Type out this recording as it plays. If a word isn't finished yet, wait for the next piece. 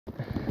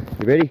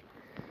You ready?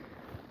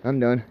 I'm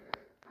done.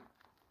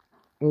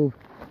 Move.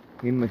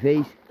 In my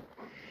face.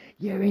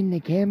 You're in the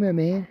camera,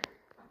 man.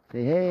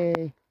 Say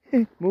hey.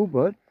 Move,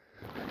 bud.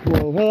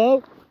 Whoa,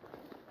 hello?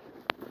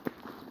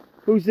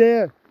 Who's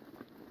there?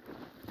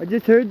 I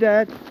just heard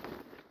that.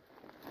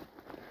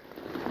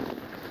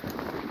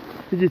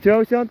 Did you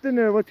throw something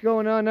or what's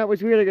going on? That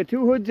was weird. I got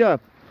two hoods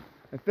up.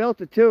 I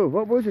felt it too.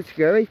 What was it,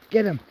 Scary?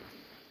 Get him.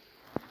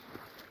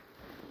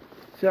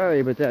 Sorry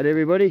about that,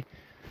 everybody.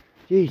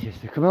 Jesus,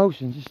 the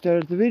commotion just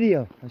started the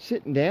video. I'm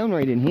sitting down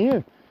right in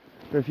here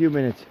for a few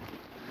minutes.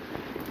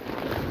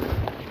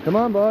 Come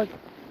on, bud.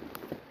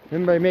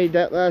 Remember I made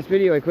that last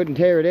video, I couldn't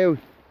tear it out.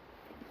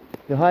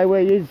 The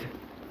highway is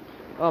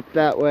up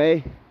that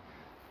way,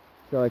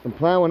 so I can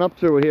plowing up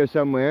through it here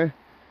somewhere.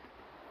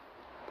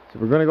 So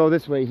we're gonna go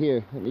this way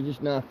here. Let me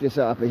just knock this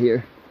off of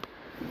here.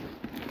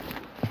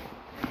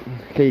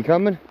 Okay, you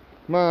coming?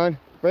 Come on,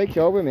 brakes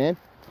over, man.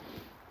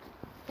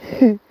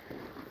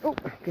 Oh,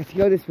 got to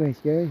go this way,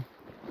 Scary.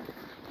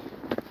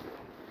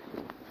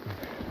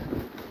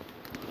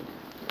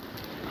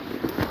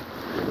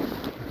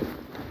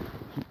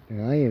 Keep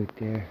an eye out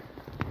there.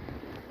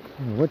 I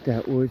don't know what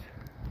that was.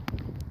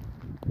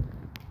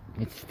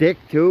 It's thick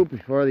too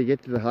before they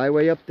get to the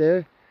highway up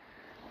there.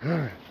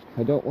 I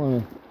don't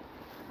want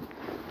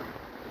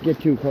to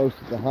get too close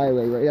to the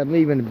highway, right? I'm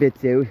leaving the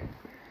bits out.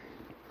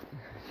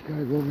 Just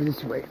gotta go over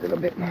this way a little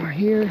bit more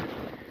here.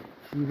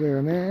 See where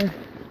I'm at.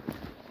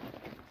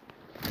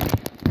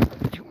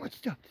 Too much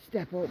stuff to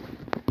step over.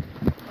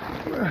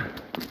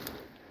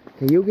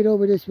 Okay, you get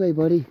over this way,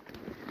 buddy.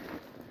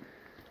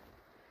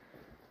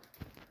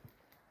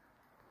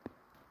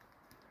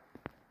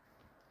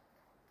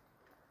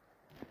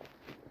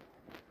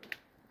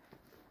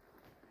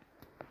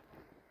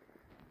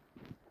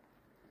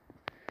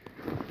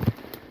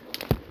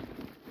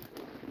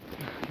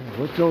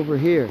 What's over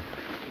here?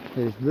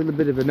 There's a little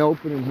bit of an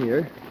opening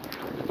here.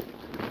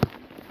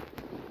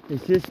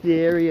 It's just the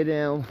area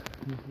now.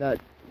 That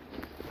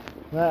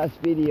last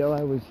video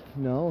I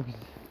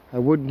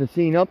wouldn't have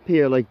seen up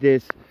here like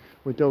this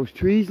with those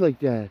trees like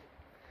that.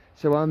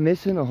 So I'm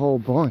missing a whole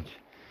bunch.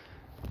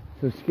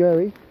 So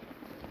Scary,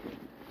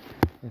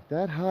 if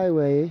that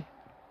highway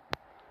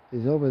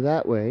is over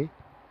that way,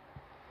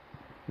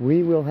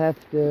 we will have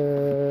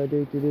to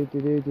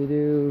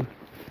do.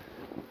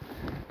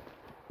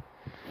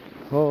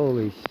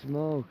 Holy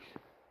smokes.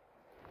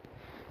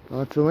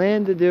 Lots of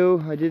land to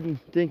do. I didn't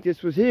think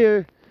this was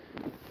here.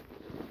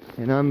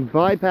 And I'm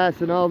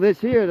bypassing all this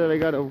here that I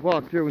gotta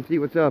walk through and see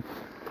what's up.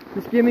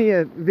 Just give me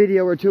a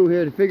video or two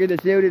here to figure this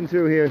out in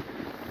through here.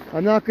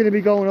 I'm not gonna be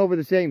going over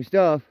the same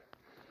stuff.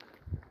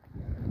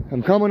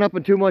 I'm coming up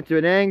at too much of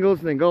an angles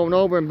and then going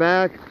over and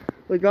back.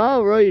 Like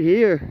all right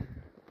here.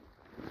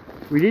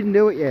 We didn't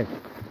do it yet.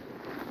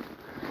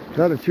 A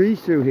lot of trees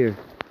through here.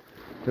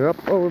 They're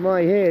up over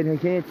my head. I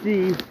can't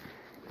see.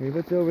 Hey,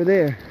 what's over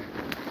there?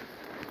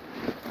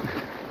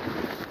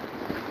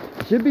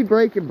 I should be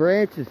breaking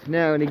branches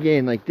now and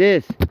again like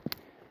this.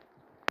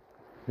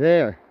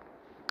 There.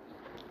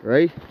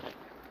 Right?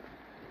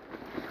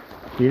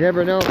 You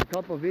never know, a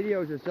couple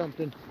videos or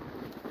something.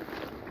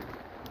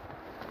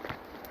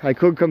 I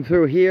could come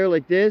through here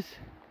like this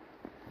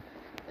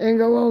and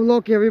go, oh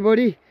look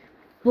everybody,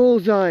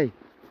 bullseye.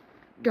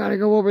 Gotta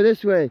go over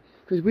this way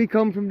because we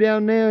come from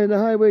down there and the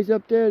highway's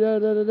up there, da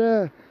da da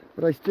da.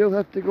 But I still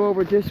have to go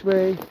over this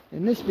way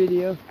in this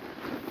video.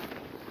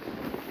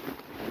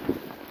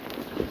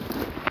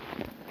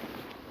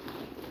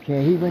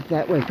 Okay, he went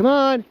that way. Come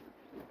on!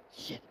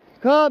 Shit.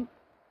 Come!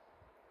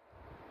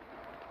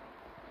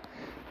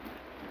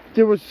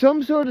 There was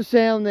some sort of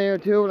sound there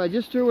too, and I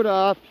just threw it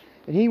off,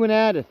 and he went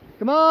at it.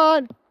 Come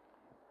on!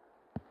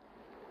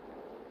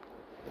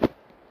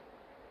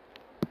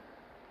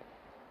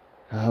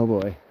 Oh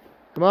boy.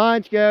 Come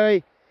on,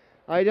 Scary.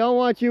 I don't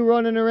want you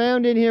running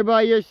around in here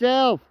by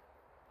yourself.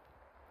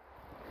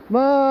 Come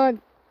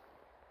on!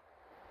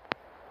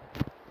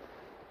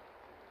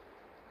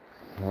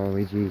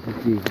 Holy Jesus,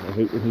 Jesus. I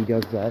hate when he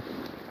does that.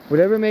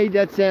 Whatever made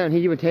that sound,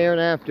 he was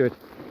tearing after it.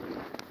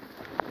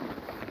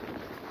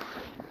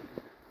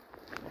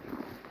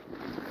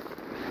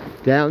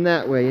 Down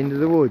that way, into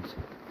the woods.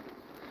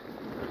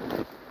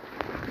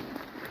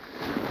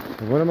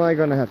 And what am I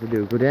going to have to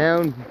do? Go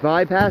down,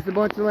 bypass a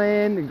bunch of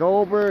land, and go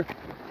over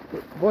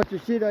a bunch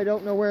of shit I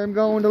don't know where I'm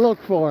going to look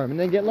for him, and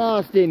then get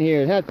lost in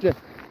here and have to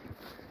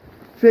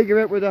figure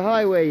out where the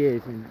highway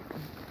is and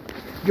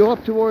go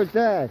up towards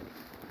that.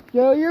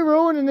 Yo, you're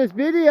ruining this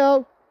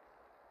video.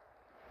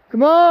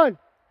 Come on.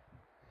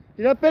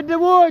 Get up in the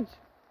woods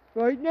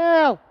right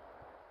now.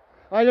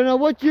 I don't know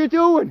what you're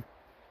doing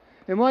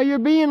and why you're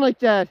being like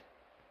that.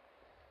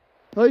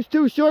 Life's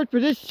too short for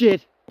this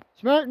shit.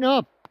 Smarten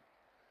up.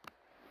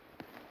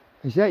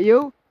 Is that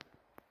you?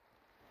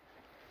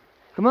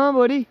 Come on,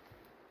 buddy.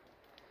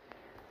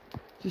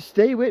 Just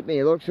stay with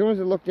me. Look, as soon as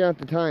I look down at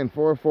the time,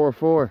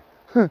 4:44.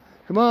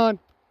 Come on.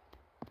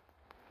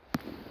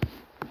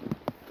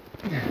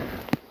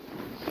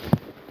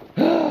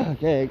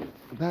 Okay,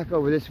 back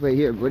over this way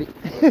here, buddy.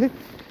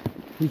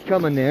 He's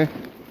coming there.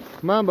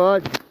 Come on,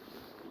 bud.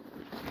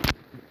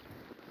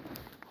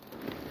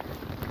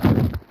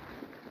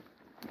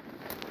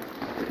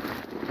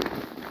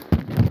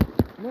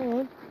 Come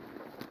on.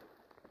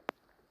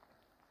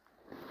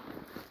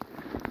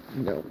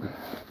 No.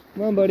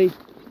 Come on, buddy.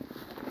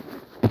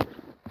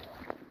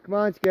 Come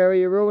on,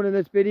 Scary. You're ruining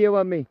this video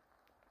on me.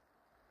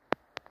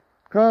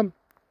 Come.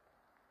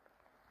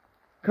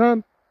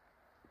 Come.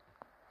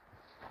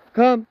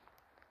 Come.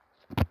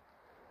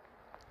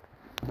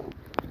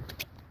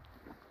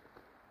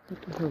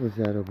 What the hell was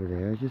that over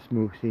there? I just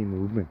see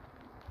movement.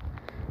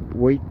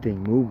 White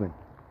thing moving.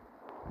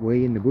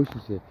 Way in the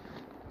bushes here.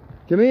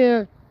 Come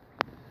here.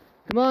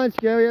 Come on,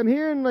 Scary. I'm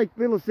hearing like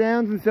little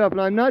sounds and stuff,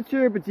 and I'm not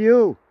sure if it's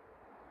you.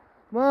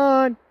 Come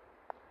on.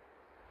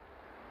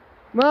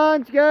 Come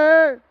on,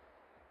 Scary.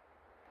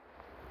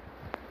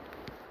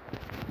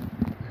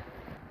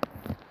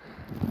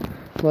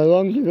 My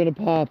lungs are gonna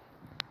pop.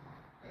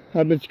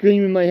 I've been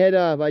screaming my head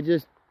off.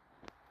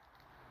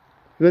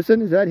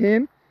 Listen, is that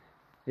him?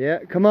 Yeah,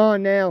 come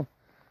on now.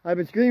 I've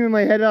been screaming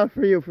my head off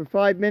for you for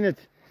 5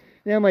 minutes.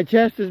 Now my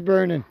chest is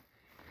burning.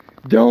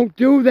 Don't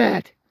do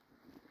that!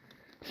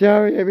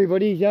 Sorry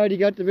everybody, he's already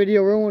got the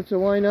video ruined, so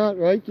why not,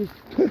 right? Just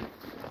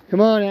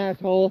come on,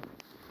 asshole.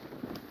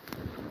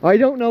 I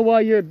don't know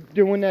why you're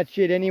doing that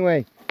shit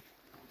anyway.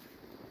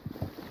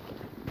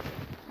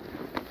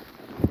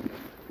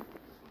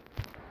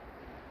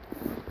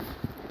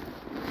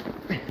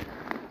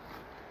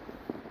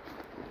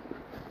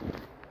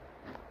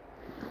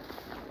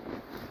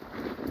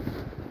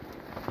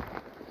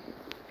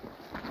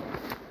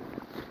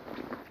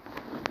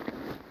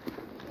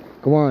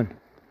 Come on.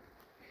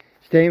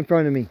 Stay in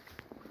front of me.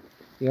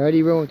 You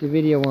already ruined the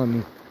video on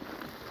me.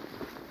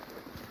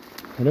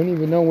 I don't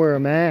even know where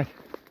I'm at.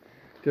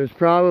 There's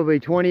probably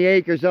 20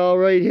 acres all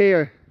right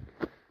here.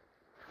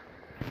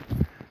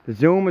 The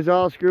zoom is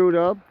all screwed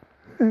up.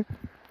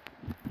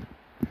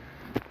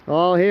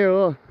 All here,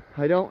 look.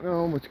 I don't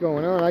know what's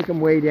going on. I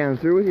come way down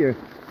through here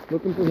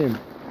looking for him.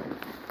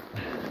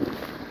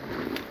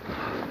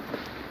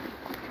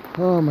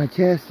 Oh, my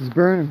chest is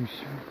burning.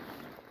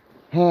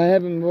 Oh, I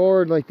haven't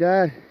roared like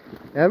that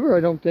ever, I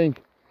don't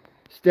think.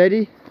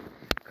 Steady.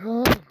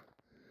 Come.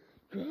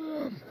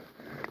 Come.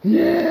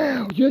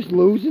 Yeah, just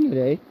losing it,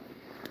 eh?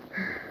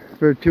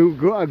 For a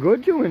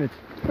good 2 minutes.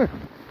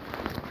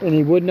 And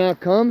he would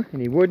not come,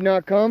 and he would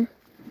not come,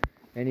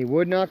 and he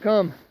would not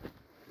come.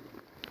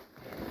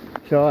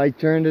 So I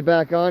turned it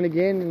back on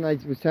again, and I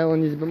was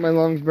telling you about my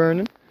lungs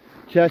burning.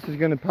 Chest is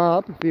gonna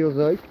pop, it feels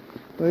like.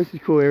 Well, this is a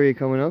cool area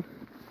coming up.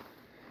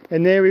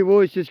 And there he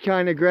was, just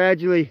kind of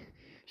gradually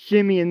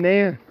shimmying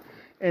there,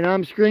 and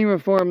I'm screaming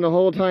for him the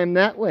whole time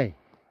that way.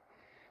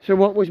 So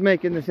what was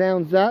making the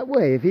sounds that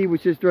way if he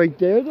was just right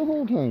there the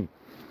whole time?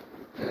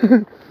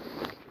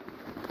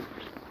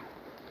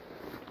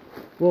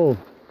 Whoa,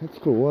 that's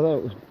cool.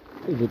 Well,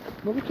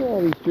 look at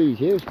all these trees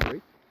here,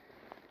 Scary.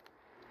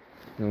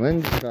 The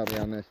lens is probably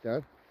all messed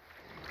up.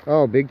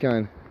 Oh, big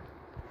time.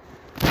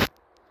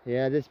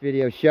 Yeah, this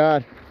video's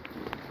shot.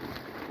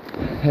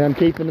 And I'm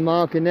keeping them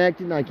all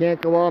connected. I can't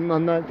go on.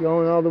 I'm not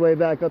going all the way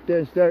back up there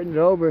and starting it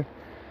over.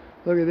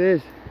 Look at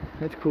this.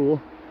 That's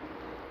cool.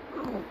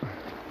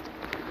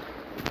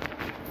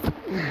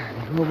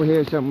 Over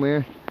here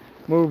somewhere.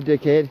 Move,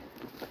 dickhead.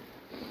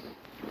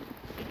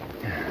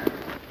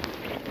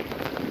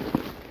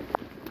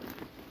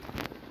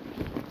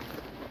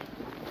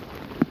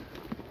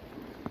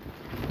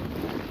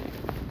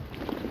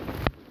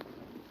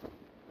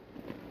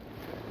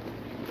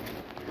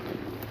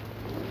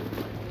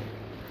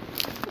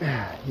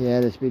 Yeah,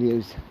 this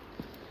video's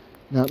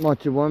not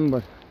much of one,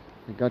 but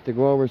I got to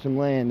go over some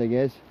land, I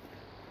guess.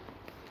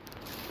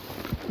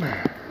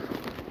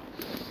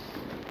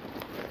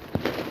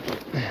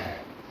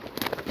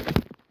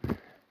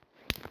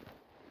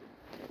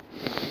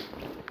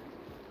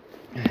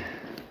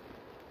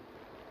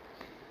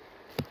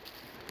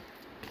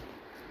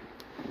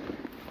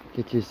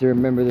 Get you to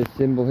remember this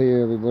symbol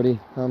here, everybody.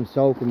 I'm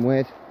soaking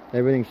wet.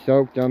 Everything's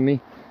soaked on me.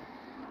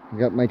 I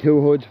got my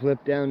 2 hoods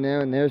flipped down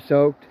now, and they're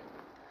soaked.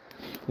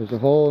 There's a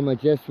hole in my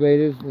chest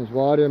waders. There's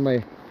water in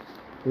my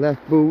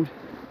left boot.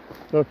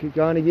 Look, he's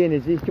gone again,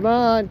 is he? Come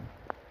on!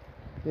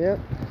 Yep.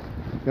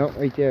 No,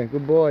 right there.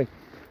 Good boy.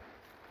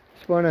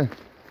 Just wanna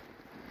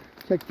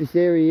check this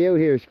area out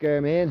here, Scar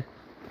Man.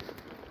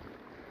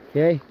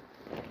 Okay?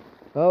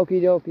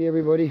 Okie dokie,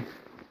 everybody.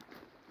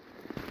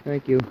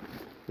 Thank you.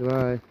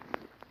 Goodbye.